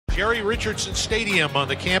Jerry Richardson Stadium on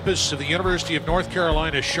the campus of the University of North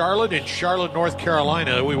Carolina, Charlotte, in Charlotte, North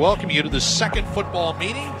Carolina. We welcome you to the second football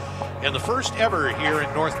meeting and the first ever here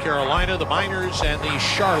in North Carolina, the Miners and the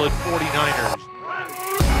Charlotte 49ers.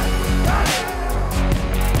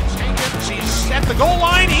 Hankins, he's at the goal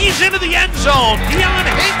line, he's into the end zone. Deion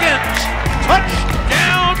Hankins,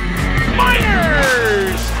 touchdown,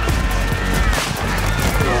 Miners!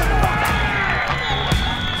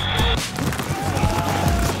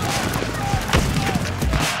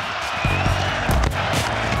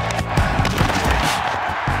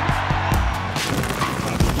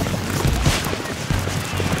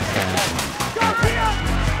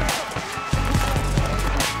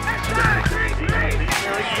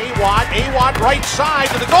 Awatt right side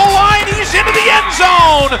to the goal line, he's into the end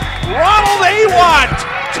zone! Ronald Awatt,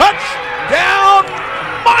 touchdown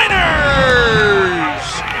Miners!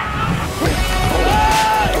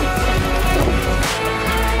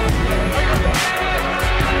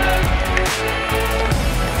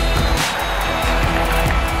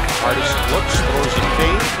 Hardison looks, throws a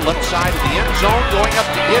fade, left side of the end zone, going up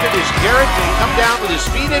to get it is Garrett. Did he come down with his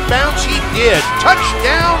feet in bounds? He did.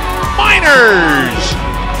 Touchdown Miners!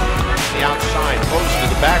 Outside, close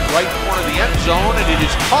to the back right corner of the end zone, and it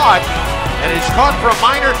is caught, for a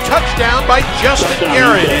Miner touchdown by Justin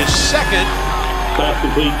Garrett, his second. Pass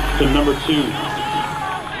complete to number 2,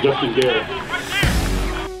 Justin Garrett.